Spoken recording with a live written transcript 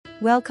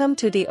Welcome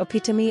to the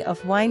epitome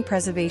of wine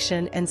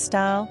preservation and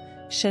style,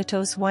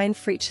 Chateau's Wine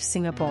Fridge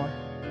Singapore.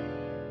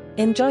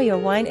 Enjoy your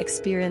wine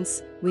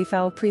experience with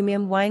our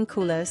premium wine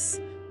coolers,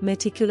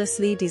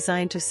 meticulously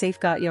designed to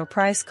safeguard your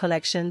prized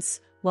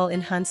collections while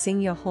enhancing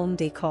your home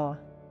decor.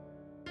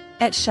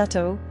 At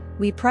Chateau,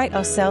 we pride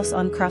ourselves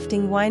on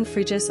crafting wine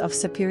fridges of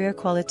superior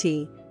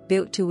quality,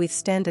 built to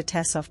withstand the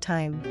test of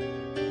time.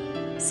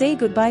 Say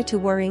goodbye to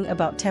worrying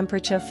about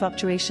temperature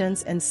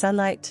fluctuations and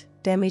sunlight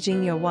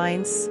damaging your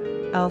wines.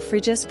 Our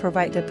fridges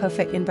provide the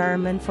perfect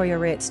environment for your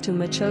reds to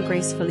mature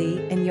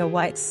gracefully and your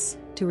whites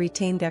to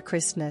retain their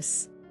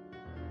crispness.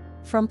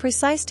 From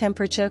precise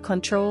temperature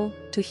control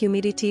to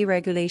humidity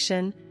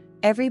regulation,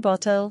 every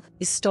bottle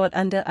is stored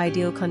under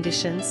ideal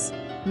conditions,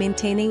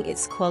 maintaining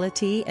its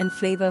quality and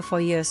flavor for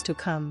years to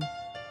come.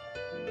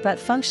 But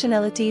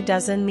functionality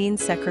doesn't mean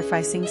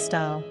sacrificing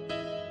style.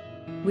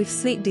 With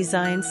sleek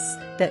designs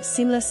that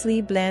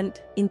seamlessly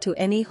blend into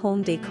any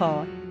home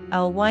decor,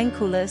 our wine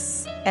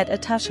coolers add a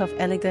touch of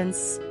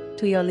elegance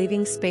to your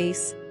living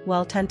space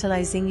while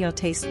tantalizing your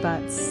taste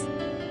buds.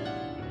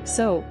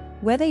 So,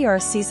 whether you're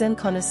a seasoned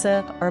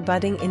connoisseur or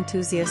budding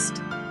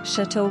enthusiast,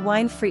 Chateau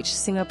Wine Fridge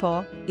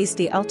Singapore is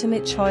the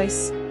ultimate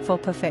choice for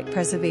perfect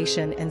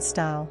preservation and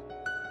style.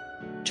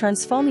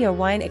 Transform your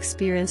wine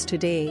experience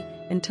today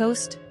and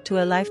toast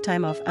to a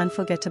lifetime of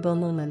unforgettable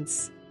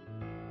moments.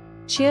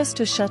 Cheers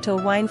to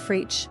Chateau Wine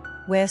Fridge,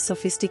 where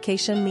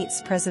sophistication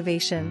meets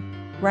preservation,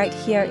 right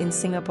here in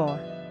Singapore.